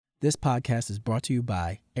This podcast is brought to you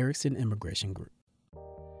by Erickson Immigration Group.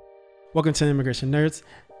 Welcome to Immigration Nerds.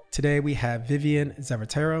 Today we have Vivian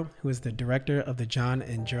Zavatero, who is the director of the John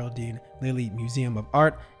and Geraldine Lilly Museum of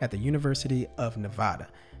Art at the University of Nevada.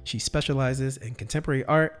 She specializes in contemporary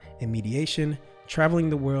art and mediation,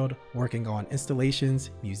 traveling the world, working on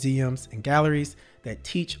installations, museums, and galleries that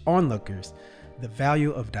teach onlookers the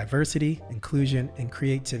value of diversity, inclusion, and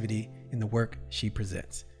creativity in the work she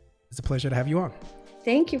presents. It's a pleasure to have you on.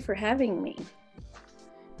 Thank you for having me.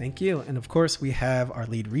 Thank you. And of course, we have our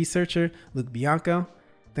lead researcher, Luke Bianco.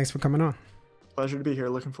 Thanks for coming on. Pleasure to be here.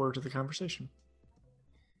 Looking forward to the conversation.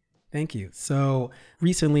 Thank you. So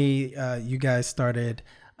recently, you guys started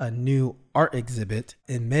a new art exhibit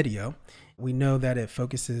in Medio. We know that it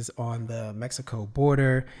focuses on the Mexico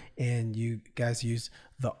border, and you guys use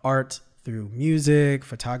the art through music,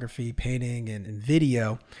 photography, painting, and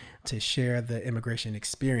video to share the immigration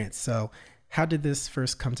experience. So how did this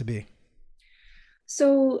first come to be?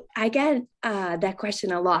 So I get that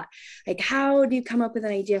question a lot. Like, how do you come up with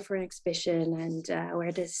an idea for an exhibition and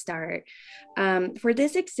where to start? For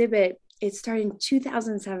this exhibit, it started in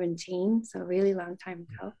 2017, so a really long time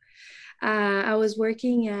ago. I was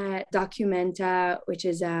working at Documenta, which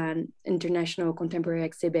is an international contemporary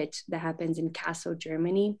exhibit that happens in Kassel,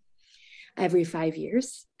 Germany, every 5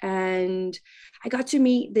 years. And I got to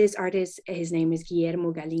meet this artist. His name is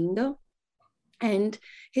Guillermo Galindo. And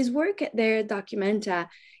his work at their Documenta,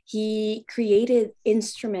 he created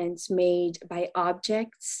instruments made by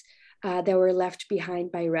objects that were left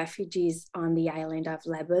behind by refugees on the island of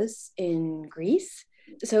Lesbos in Greece.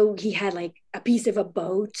 So he had like a piece of a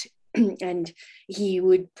boat and he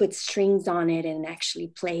would put strings on it and actually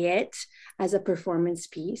play it as a performance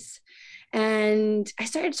piece. And I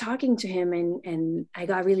started talking to him and I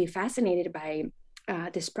got really fascinated by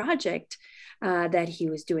this project that he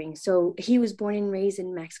was doing. So he was born and raised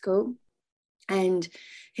in Mexico, and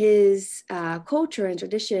his culture and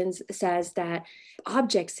traditions says that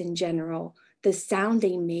objects in general, the sound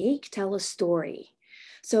they make tell a story.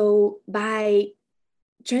 So by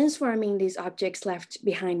transforming these objects left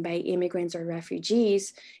behind by immigrants or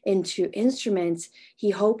refugees into instruments,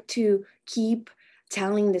 he hoped to keep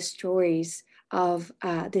telling the stories of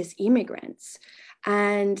these immigrants.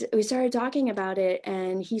 And we started talking about it,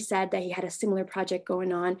 and he said that he had a similar project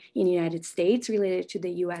going on in the United States related to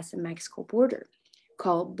the US and Mexico border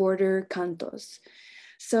called Border Cantos.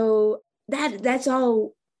 So that's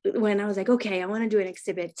all when I was like, okay, I want to do an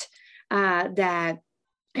exhibit that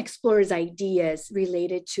explores ideas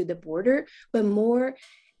related to the border, but more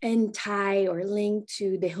and tie or link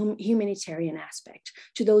to the humanitarian aspect,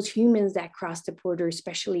 to those humans that cross the border,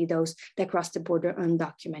 especially those that cross the border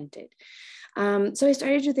undocumented. So I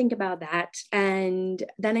started to think about that. And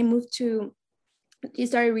then I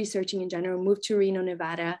started researching in general, moved to Reno,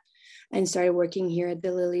 Nevada, and started working here at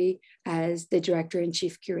the Lilly as the director and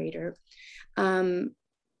chief curator.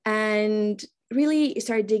 And really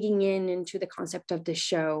started digging into the concept of the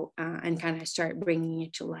show and kind of start bringing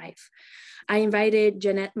it to life. I invited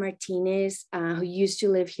Jeanette Martinez, who used to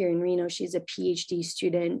live here in Reno. She's a PhD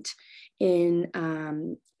student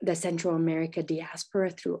in the Central America diaspora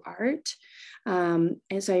through art. And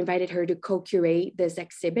so I invited her to co-curate this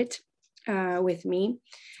exhibit with me.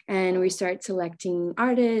 And we start selecting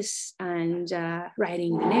artists and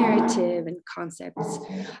writing the narrative and concepts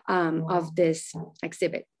of this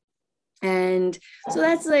exhibit. And so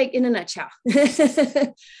that's like in a nutshell.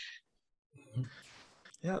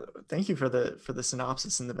 Yeah, thank you for the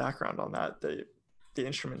synopsis and the background on that. The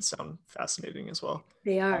instruments sound fascinating as well.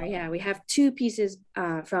 They are, yeah. We have two pieces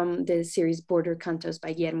from the series Border Cantos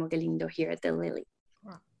by Guillermo Galindo here at the Lilly.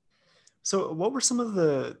 Wow. So what were some of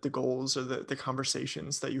the goals or the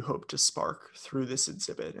conversations that you hope to spark through this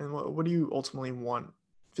exhibit? And what do you ultimately want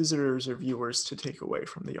visitors or viewers to take away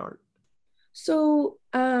from the art? So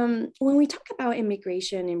when we talk about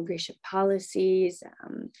immigration policies,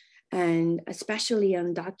 and especially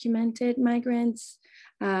undocumented migrants,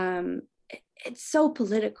 it's so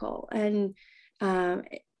political, and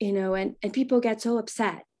and people get so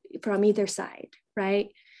upset from either side, right,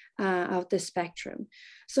 of the spectrum.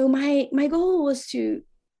 So my goal was to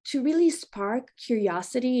really spark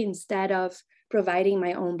curiosity instead of providing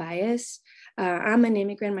my own bias. I'm an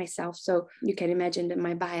immigrant myself, so you can imagine that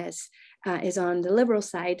my bias is on the liberal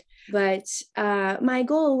side. But my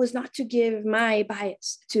goal was not to give my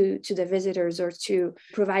bias to the visitors or to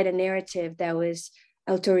provide a narrative that was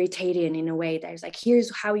authoritarian in a way that was like,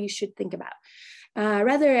 here's how you should think about.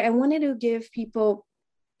 Rather, I wanted to give people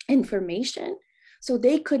information so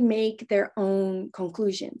they could make their own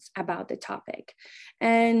conclusions about the topic.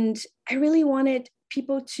 And I really wanted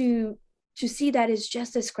people to to see that it's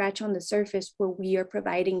just a scratch on the surface what we are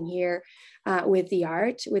providing here with the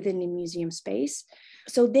art within the museum space.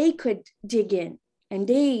 So they could dig in and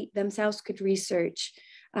they themselves could research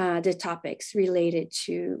the topics related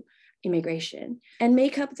to immigration and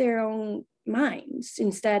make up their own minds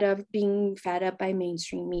instead of being fed up by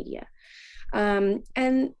mainstream media.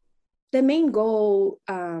 And the main goal,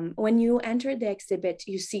 when you enter the exhibit,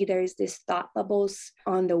 you see there's this thought bubbles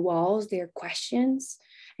on the walls, they're questions,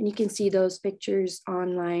 and you can see those pictures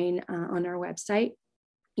online on our website,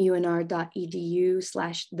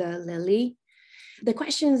 unr.edu/thelily. The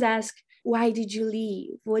questions ask, why did you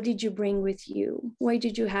leave? What did you bring with you? What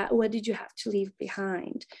did you have to leave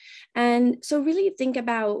behind? And so really think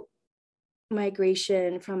about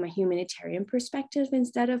migration from a humanitarian perspective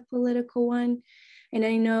instead of political one. And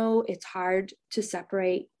I know it's hard to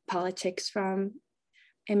separate politics from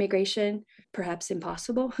immigration, perhaps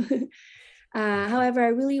impossible. However, I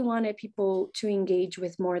really wanted people to engage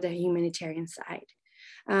with more the humanitarian side.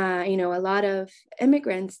 A lot of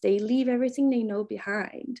immigrants, they leave everything they know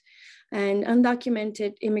behind. And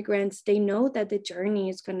undocumented immigrants, they know that the journey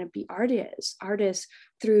is going to be arduous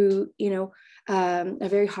through, a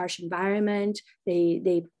very harsh environment.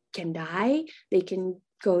 They can die, they can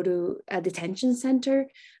go to a detention center,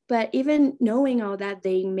 but even knowing all that,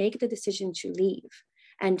 they make the decision to leave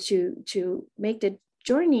and to make the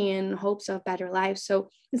journey in hopes of better lives.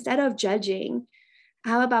 So instead of judging,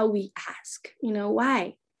 how about we ask,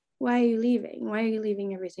 why? Why are you leaving? Why are you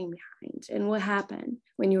leaving everything behind? And what happened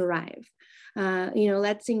when you arrive?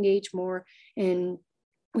 Let's engage more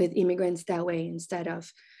with immigrants that way instead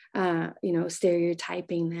of,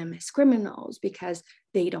 stereotyping them as criminals because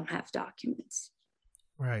they don't have documents.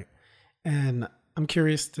 Right. And I'm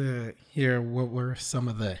curious to hear what were some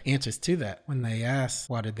of the answers to that when they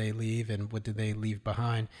asked, why did they leave and what did they leave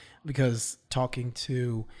behind? Because talking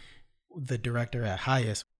to the director at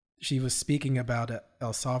Highest, she was speaking about an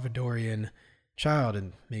El Salvadorian child,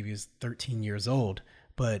 and maybe he was 13 years old,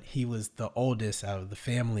 but he was the oldest out of the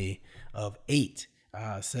family of 8.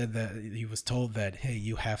 Said that he was told that, hey,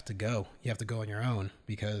 you have to go on your own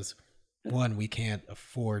because one, we can't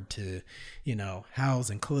afford to,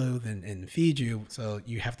 house and clothe and feed you. So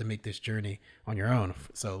you have to make this journey on your own.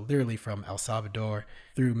 So literally from El Salvador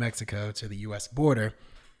through Mexico to the U.S. border,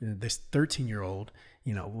 this 13-year-old,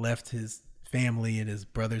 left his family and his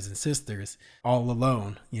brothers and sisters all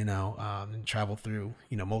alone, and traveled through,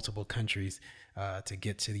 multiple countries to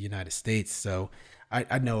get to the United States. So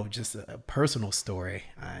I know just a personal story.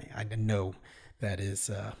 I know that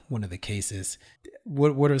is one of the cases.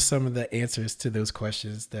 What are some of the answers to those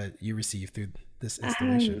questions that you received through this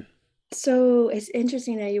installation? So it's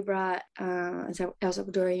interesting that you brought El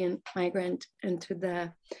Salvadorian migrant into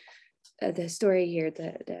the story here,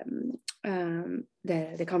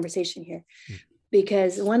 the conversation here,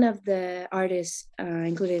 because one of the artists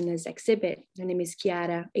included in this exhibit, her name is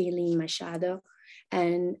Kiara Eileen Machado,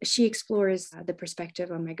 and she explores the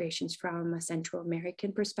perspective on migrations from a Central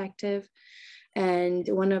American perspective. And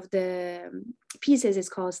one of the pieces is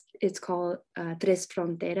called Tres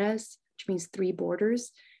Fronteras, which means 3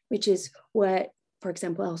 borders, which is what, for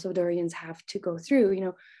example, El Salvadorians have to go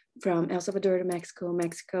through, from El Salvador to Mexico,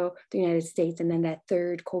 Mexico, the United States, and then that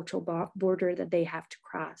third cultural border that they have to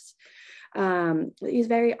cross. It's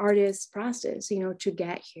very arduous process, to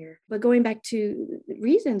get here. But going back to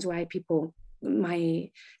reasons why people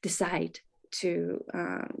might decide to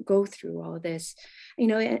go through all this,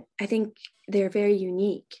 I think they're very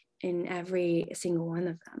unique in every single one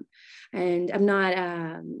of them. And I'm not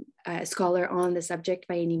a scholar on the subject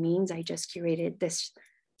by any means. I just curated this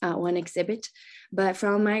one exhibit, but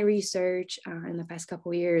from my research in the past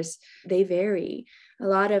couple of years, they vary. A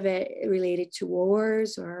lot of it related to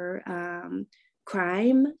wars or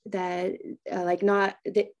crime that not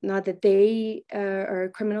that they are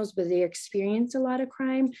criminals, but they experience a lot of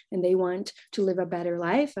crime and they want to live a better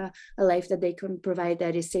life, a life that they can provide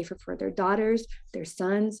that is safer for their daughters, their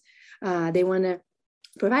sons. They want to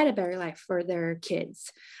provide a better life for their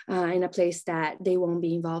kids in a place that they won't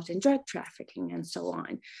be involved in drug trafficking and so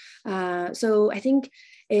on. So I think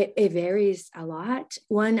it varies a lot.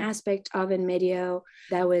 One aspect of InMedio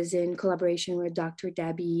that was in collaboration with Dr.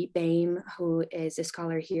 Debbie Boehm, who is a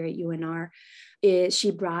scholar here at UNR, is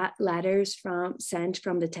she brought letters sent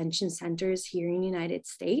from detention centers here in the United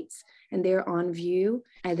States, and they're on view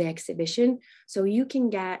at the exhibition. So you can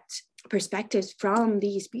get perspectives from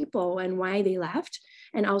these people and why they left,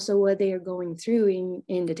 and also what they are going through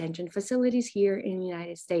in detention facilities here in the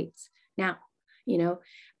United States now,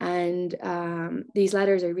 and these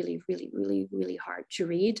letters are really, really, really, really hard to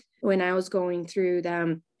read. When I was going through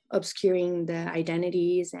them, obscuring the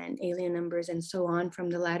identities and alien numbers and so on from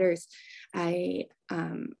the letters, I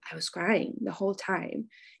was crying the whole time.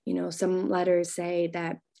 Some letters say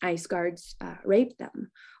that ICE guards raped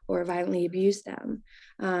them or violently abused them.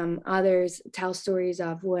 Others tell stories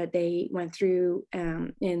of what they went through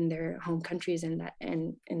in their home countries and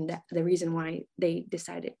the reason why they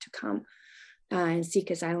decided to come and seek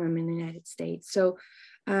asylum in the United States. So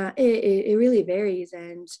it really varies,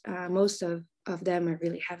 and most of them are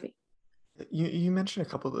really heavy. You mentioned a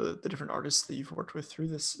couple of the different artists that you've worked with through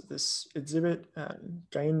this exhibit,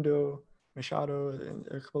 Gaindo, Machado, and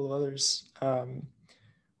a couple of others.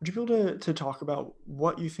 Would you be able to talk about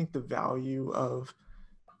what you think the value of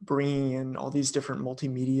bringing in all these different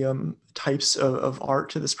multimedia types of art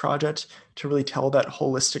to this project to really tell that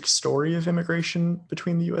holistic story of immigration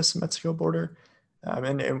between the US and Mexico border?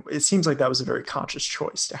 And it seems like that was a very conscious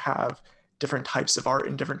choice to have different types of art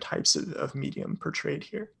and different types of medium portrayed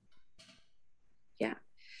here. Yeah,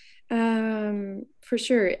 for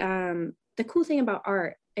sure. The cool thing about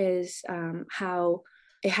art is how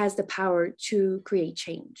it has the power to create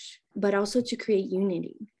change, but also to create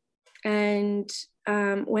unity. And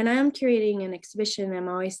when I'm curating an exhibition, I'm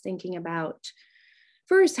always thinking about,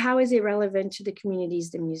 first, how is it relevant to the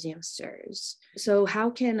communities the museum serves? So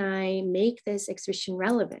how can I make this exhibition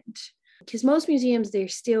relevant? Because most museums,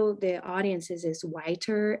 the audiences is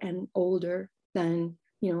whiter and older than,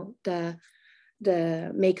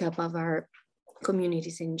 the makeup of our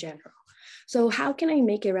communities in general. So how can I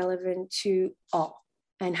make it relevant to all?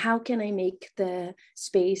 And how can I make the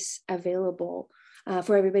space available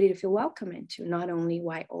for everybody to feel welcome into, not only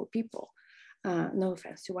white old people? No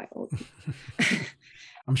offense to white old people.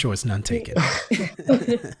 I'm sure it's none taken.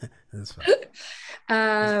 That's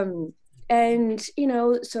fine.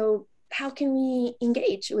 So how can we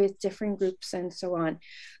engage with different groups and so on?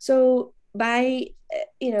 So by,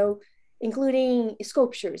 including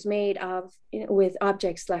sculptures made of, with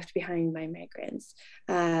objects left behind by migrants.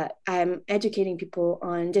 I'm educating people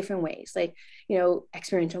on different ways, like,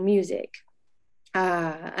 experiential music,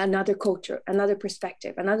 another culture, another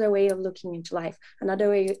perspective, another way of looking into life, another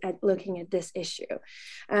way at looking at this issue.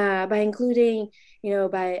 By including,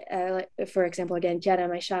 for example, again, Chiara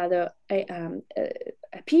Machado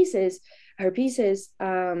pieces, her pieces,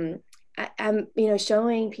 I'm,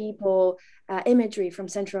 showing people imagery from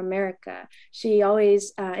Central America. She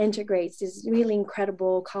always integrates this really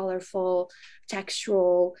incredible, colorful,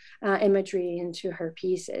 textural imagery into her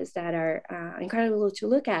pieces that are incredible to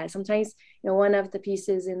look at. Sometimes, one of the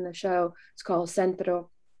pieces in the show is called Centro.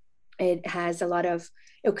 It has a lot of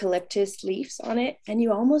eucalyptus leaves on it, and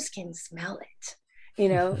you almost can smell it,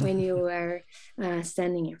 when you are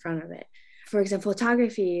standing in front of it. For example,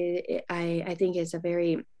 photography, I think is a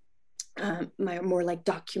very more like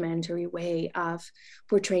documentary way of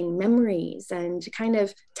portraying memories and kind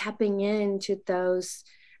of tapping into those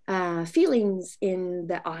feelings in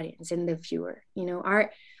the audience, in the viewer.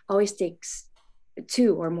 Art always takes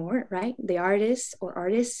two or more, right? The artist or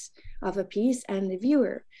artists of a piece and the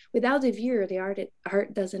viewer. Without the viewer, the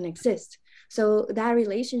art doesn't exist. So that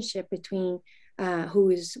relationship between who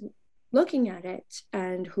is looking at it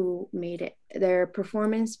and who made it. There are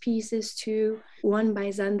performance pieces too, one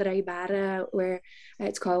by Sandra Ibarra, where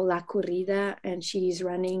it's called La Corrida, and she's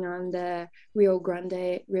running on the Rio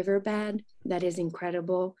Grande riverbed. That is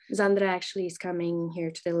incredible. Sandra actually is coming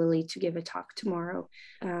here to the Lily to give a talk tomorrow.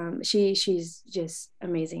 She's just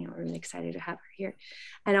amazing. I'm really excited to have her here.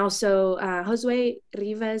 And also Josue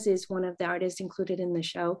Rivas is one of the artists included in the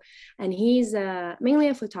show, and he's mainly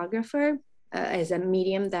a photographer, as a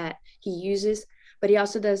medium that he uses, but he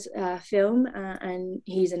also does film, and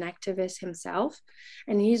he's an activist himself.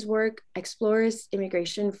 And his work explores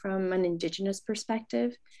immigration from an indigenous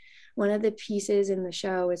perspective. One of the pieces in the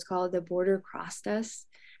show is called The Border Crossed Us,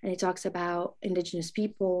 and it talks about indigenous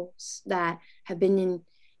peoples that have been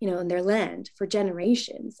in their land for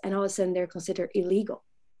generations, and all of a sudden they're considered illegal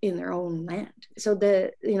in their own land. So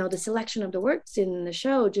the selection of the works in the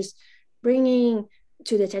show just bringing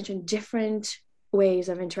to the attention different ways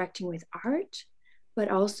of interacting with art, but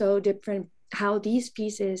also different how these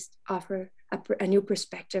pieces offer a new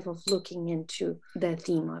perspective of looking into the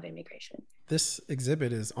theme of immigration. This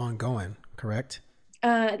exhibit is ongoing, correct?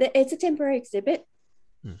 It's a temporary exhibit,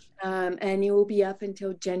 and it will be up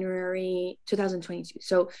until January 2022.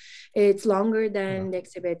 So it's longer than the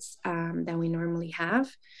exhibits that we normally have.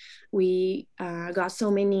 We got so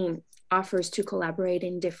many offers to collaborate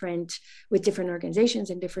with different organizations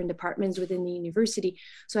and different departments within the university.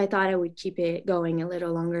 So I thought I would keep it going a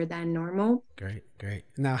little longer than normal. Great.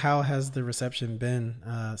 Now, how has the reception been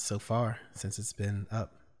so far since it's been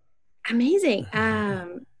up? Amazing.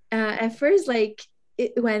 At first, like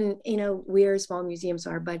when, we are a small museum,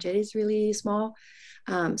 so our budget is really small.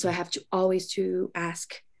 So I have to always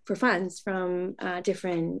ask for funds from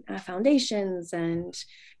different foundations and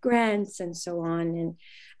grants and so on.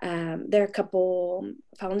 And there are a couple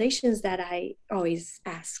foundations that I always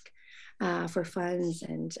ask for funds.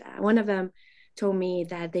 And one of them told me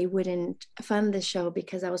that they wouldn't fund the show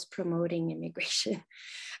because I was promoting immigration.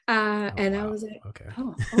 And wow. I was like, okay.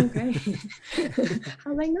 Oh, okay. I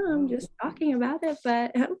was like, no, I'm just talking about it,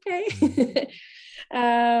 but okay.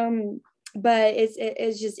 But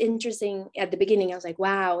it's just interesting. At the beginning, I was like,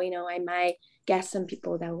 wow, I might get some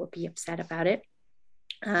people that will be upset about it.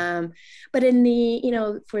 But in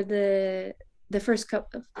the, for the first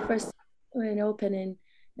when it opened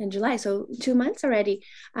in July, so 2 months already,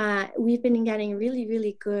 we've been getting really,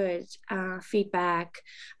 really good feedback.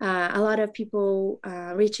 A lot of people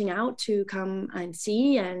reaching out to come and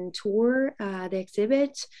see and tour the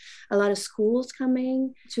exhibit. A lot of schools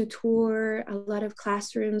coming to tour. A lot of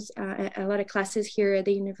classrooms, a lot of classes here at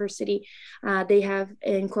the university, they have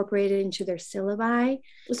incorporated into their syllabi.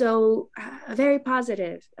 So very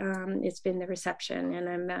positive. It's been the reception,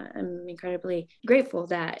 and I'm incredibly grateful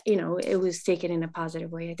that it was taken in a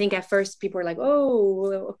positive way. I think at first people were like,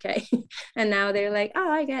 oh, okay. And now they're like, oh,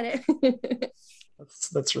 I get it.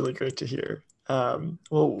 That's really great to hear.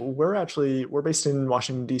 Well, we're based in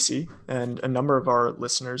Washington, D.C., and a number of our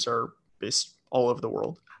listeners are based all over the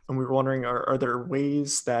world. And we were wondering, are there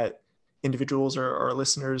ways that individuals or our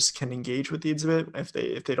listeners can engage with the exhibit if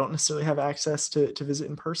they don't necessarily have access to visit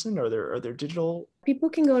in person? Are there digital? People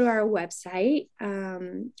can go to our website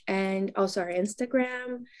and also our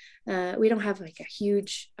Instagram. We don't have like a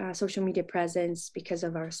huge social media presence because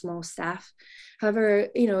of our small staff. However,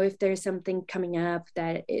 if there's something coming up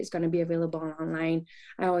that is going to be available online,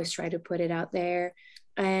 I always try to put it out there.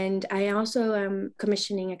 And I also am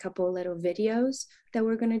commissioning a couple little videos that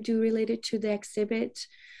we're going to do related to the exhibit.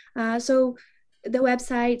 So the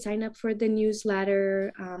website, sign up for the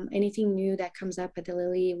newsletter, anything new that comes up at the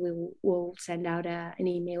Lilly, we'll send out an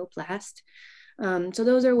email blast. So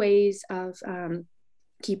those are ways of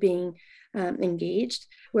keeping engaged.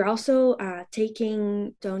 We're also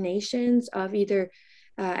taking donations of either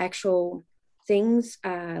actual things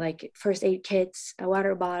like first aid kits,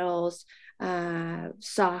 water bottles,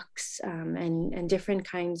 socks, and different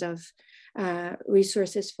kinds of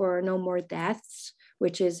resources for No More Deaths,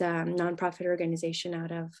 which is a nonprofit organization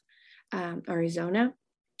out of Arizona.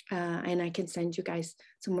 And I can send you guys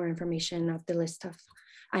some more information of the list of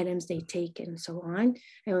items they take and so on.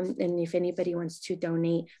 And if anybody wants to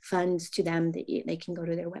donate funds to them, they can go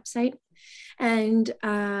to their website. And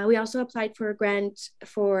we also applied for a grant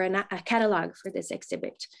for a catalog for this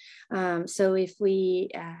exhibit. So if we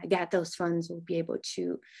get those funds, we'll be able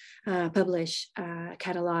to publish a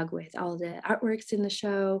catalog with all the artworks in the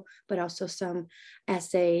show, but also some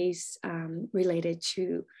essays related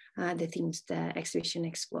to the themes the exhibition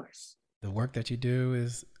explores. The work that you do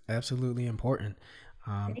is absolutely important.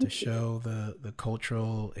 To show the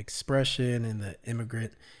cultural expression and the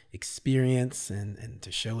immigrant experience and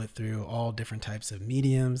to show it through all different types of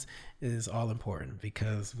mediums is all important,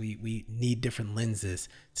 because we need different lenses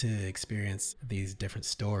to experience these different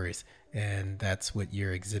stories. And that's what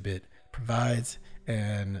your exhibit provides.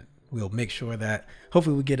 And we'll make sure that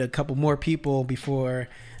hopefully we get a couple more people before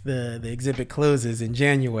the exhibit closes in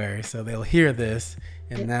January, so they'll hear this.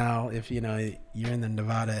 And now if you're in the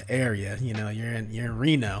Nevada area, you're in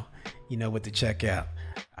Reno, you know what to check out.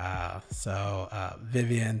 So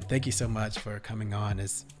Vivian, thank you so much for coming on.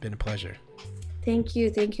 It's been a pleasure. Thank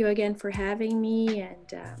you again for having me,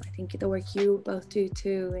 and I think the work you both do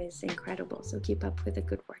too is incredible, so keep up with the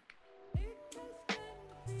good work.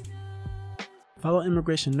 Follow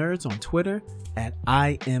Immigration Nerds on Twitter at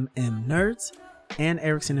IMMNerds and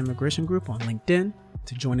Erickson Immigration Group on LinkedIn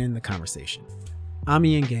to join in the conversation. I'm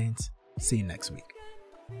Ian Gaines. See you next week.